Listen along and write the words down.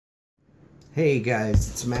Hey guys,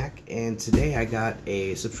 it's Mac, and today I got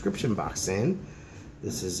a subscription box in.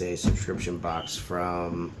 This is a subscription box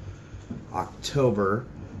from October.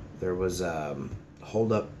 There was a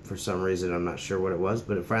hold up for some reason, I'm not sure what it was,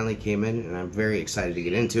 but it finally came in and I'm very excited to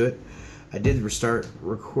get into it. I did start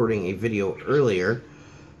recording a video earlier,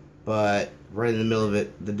 but right in the middle of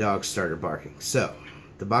it, the dog started barking. So,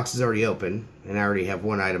 the box is already open, and I already have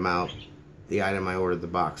one item out, the item I ordered the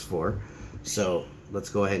box for. So, let's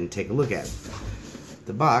go ahead and take a look at it.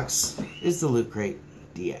 The box is the Loot Crate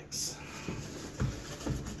DX.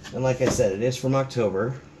 And like I said, it is from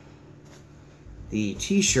October. The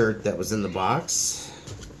t-shirt that was in the box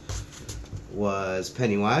was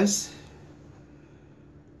Pennywise.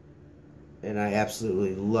 And I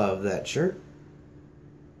absolutely love that shirt.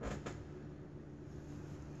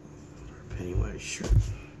 Pennywise shirt.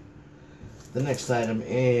 The next item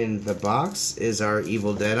in the box is our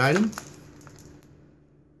Evil Dead item.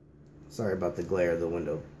 Sorry about the glare of the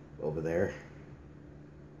window over there.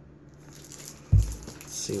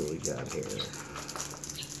 Let's see what we got here.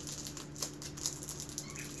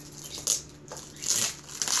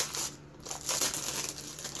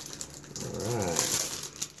 Alright.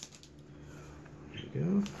 There we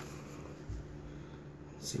go.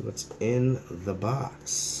 Let's see what's in the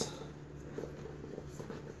box.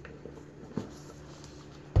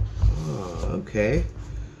 Oh, okay.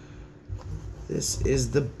 This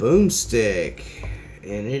is the boomstick,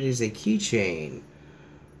 and it is a keychain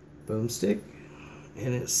boomstick,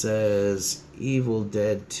 and it says Evil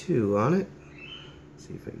Dead 2 on it. Let's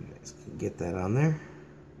see if you guys can get that on there.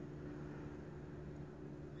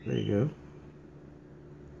 There you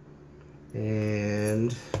go.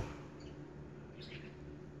 And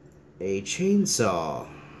a chainsaw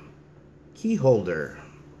key holder.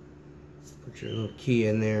 Put your little key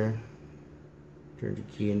in there. Turn your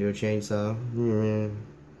key into a chainsaw.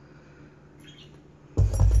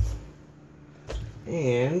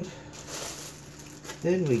 And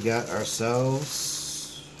then we got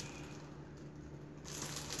ourselves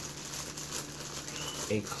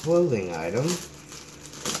a clothing item. Let's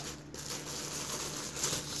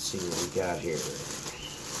see what we got here.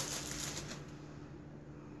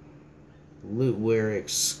 Lootwear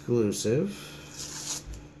exclusive.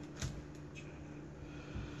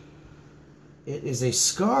 It is a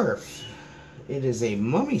scarf. It is a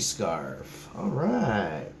mummy scarf.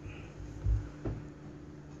 Alright.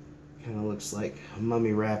 Kind of looks like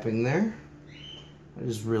mummy wrapping there. That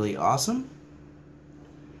is really awesome.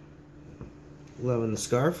 Loving the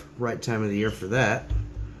scarf. Right time of the year for that.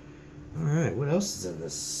 Alright, what else is in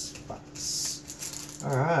this box?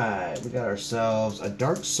 Alright, we got ourselves a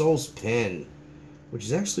Dark Souls pin, which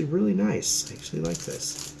is actually really nice. I actually like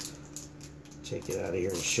this. Take it out of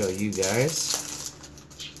here and show you guys.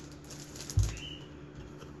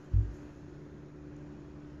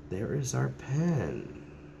 There is our pen.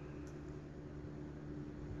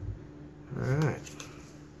 Alright.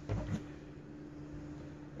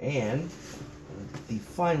 And the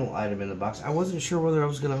final item in the box. I wasn't sure whether I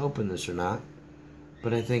was going to open this or not,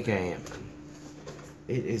 but I think I am.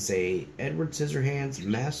 It is a Edward Scissorhands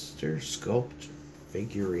Master Sculpt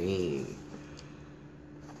figurine.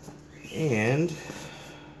 And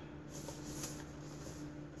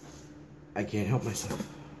I can't help myself.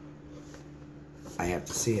 I have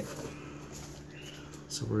to see it.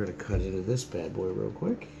 So we're going to cut into this bad boy real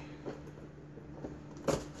quick.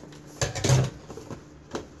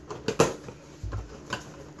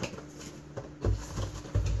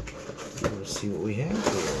 Let's see what we have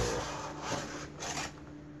here.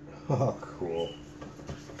 Oh, cool.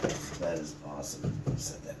 That is awesome.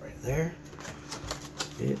 Set that right there.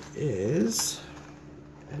 It is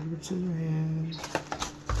Edward Scissorhands.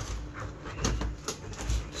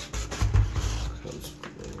 Comes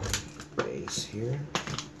with a base here.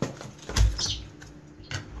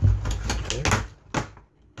 Okay.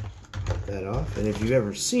 Put that off. And if you've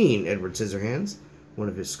ever seen Edward Scissorhands, one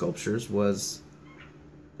of his sculptures was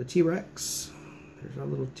the T-Rex. There's our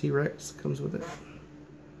little T-Rex that comes with it.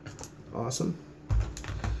 Awesome.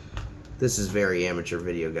 This is very amateur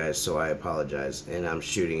video, guys, so I apologize. And I'm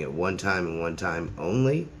shooting it one time and one time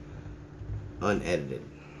only, unedited.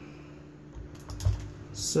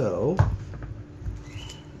 So,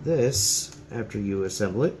 this, after you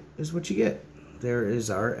assemble it, is what you get. There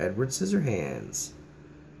is our Edward Scissorhands.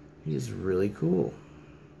 He is really cool.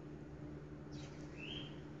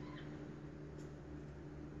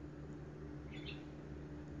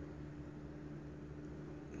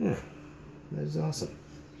 Yeah, that is awesome.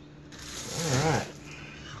 Alright.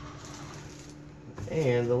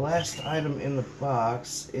 And the last item in the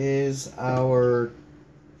box is our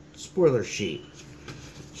spoiler sheet.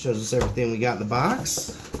 Shows us everything we got in the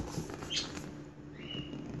box.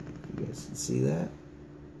 You guys can see that.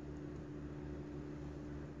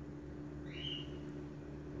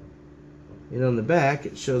 And on the back,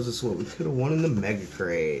 it shows us what we could have won in the Mega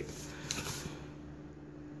Crate.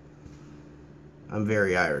 I'm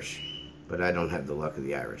very Irish, but I don't have the luck of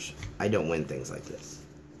the Irish. I don't win things like this.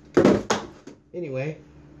 Anyway,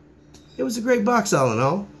 it was a great box all in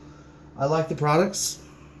all. I like the products.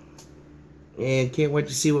 And can't wait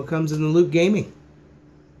to see what comes in the Loop Gaming.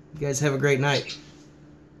 You guys have a great night.